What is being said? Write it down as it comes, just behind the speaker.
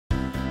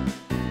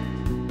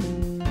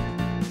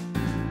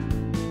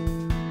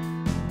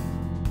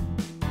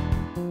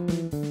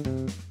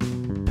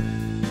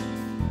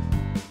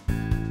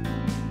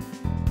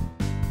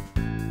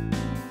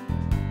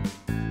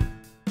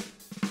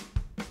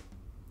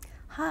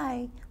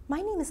Hi,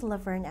 my name is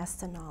Laverne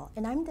Estinal,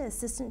 and I'm the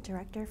Assistant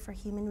Director for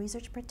Human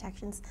Research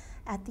Protections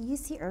at the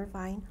UC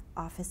Irvine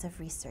Office of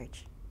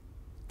Research.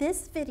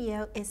 This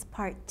video is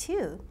part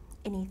 2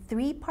 in a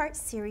 3-part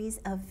series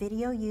of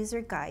video user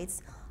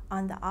guides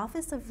on the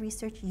Office of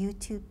Research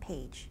YouTube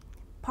page.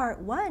 Part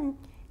 1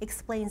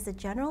 explains the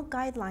general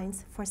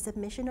guidelines for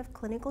submission of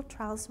clinical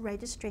trials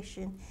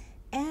registration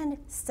and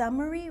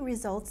summary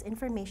results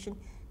information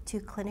to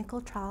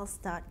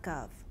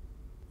ClinicalTrials.gov.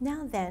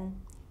 Now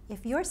then,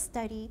 if your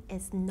study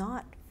is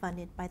not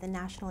funded by the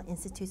National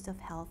Institutes of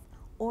Health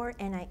or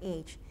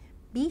NIH,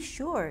 be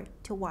sure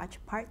to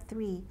watch part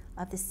 3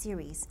 of the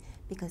series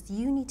because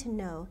you need to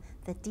know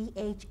the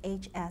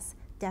DHHS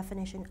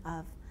definition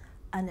of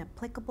an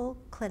applicable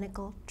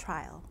clinical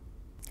trial.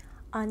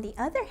 On the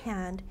other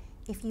hand,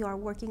 if you are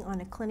working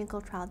on a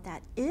clinical trial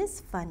that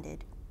is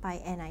funded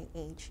by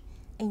NIH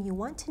and you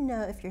want to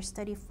know if your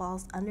study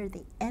falls under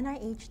the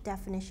NIH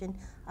definition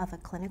of a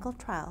clinical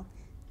trial,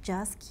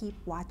 just keep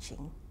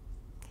watching.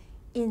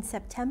 In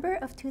September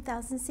of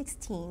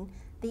 2016,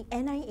 the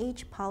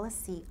NIH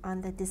policy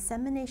on the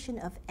dissemination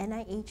of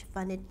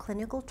NIH-funded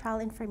clinical trial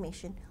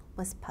information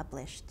was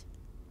published.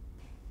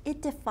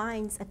 It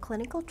defines a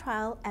clinical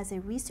trial as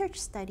a research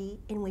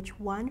study in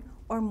which one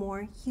or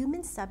more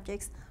human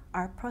subjects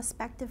are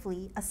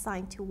prospectively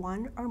assigned to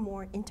one or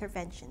more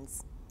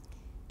interventions.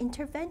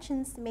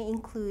 Interventions may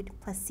include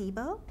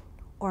placebo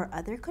or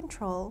other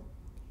control,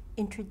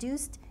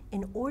 introduced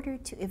in order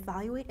to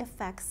evaluate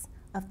effects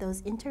of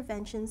those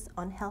interventions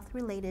on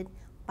health-related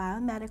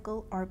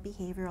biomedical or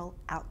behavioral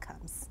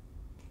outcomes.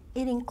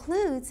 It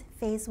includes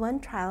phase 1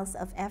 trials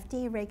of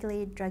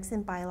FDA-regulated drugs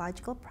and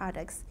biological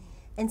products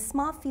and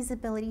small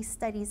feasibility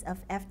studies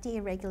of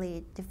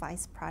FDA-regulated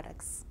device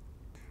products,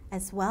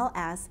 as well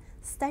as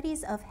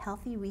studies of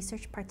healthy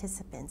research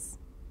participants.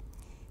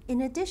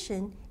 In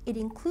addition, it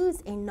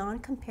includes a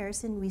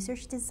non-comparison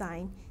research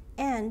design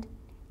and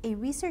a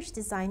research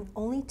design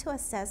only to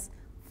assess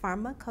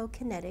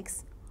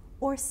pharmacokinetics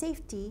or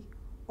safety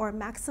or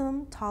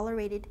maximum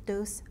tolerated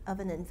dose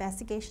of an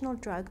investigational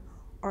drug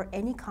or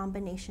any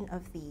combination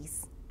of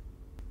these.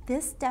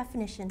 This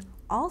definition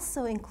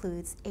also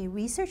includes a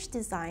research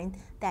design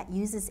that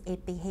uses a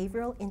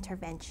behavioral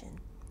intervention.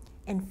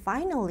 And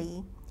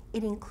finally,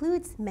 it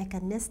includes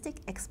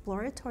mechanistic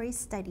exploratory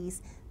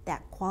studies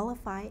that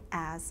qualify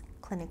as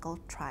clinical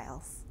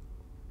trials.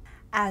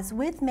 As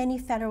with many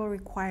federal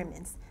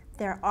requirements,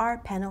 there are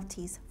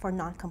penalties for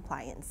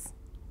noncompliance.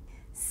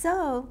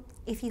 So,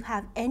 if you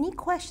have any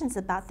questions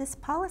about this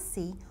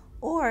policy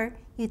or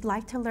you'd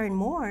like to learn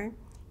more,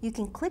 you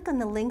can click on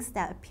the links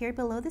that appear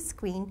below the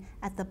screen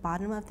at the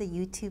bottom of the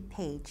YouTube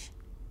page.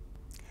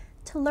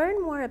 To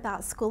learn more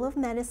about School of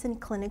Medicine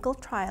clinical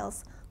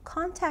trials,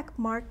 contact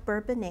Mark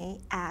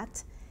Bourbonnais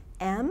at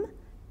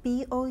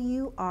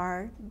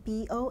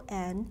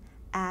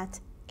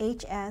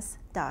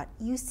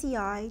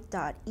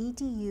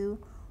mbourбon@hs.uci.edu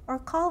or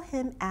call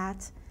him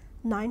at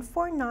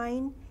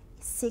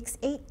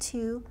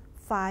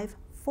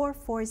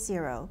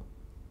 949-682-5440.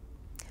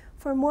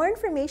 For more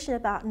information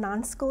about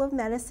non-School of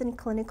Medicine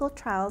clinical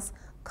trials,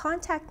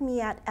 contact me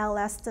at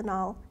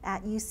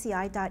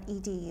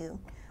lestinal@uci.edu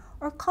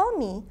or call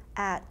me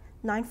at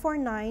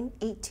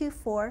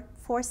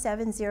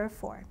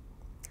 949-824-4704.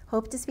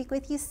 Hope to speak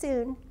with you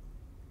soon.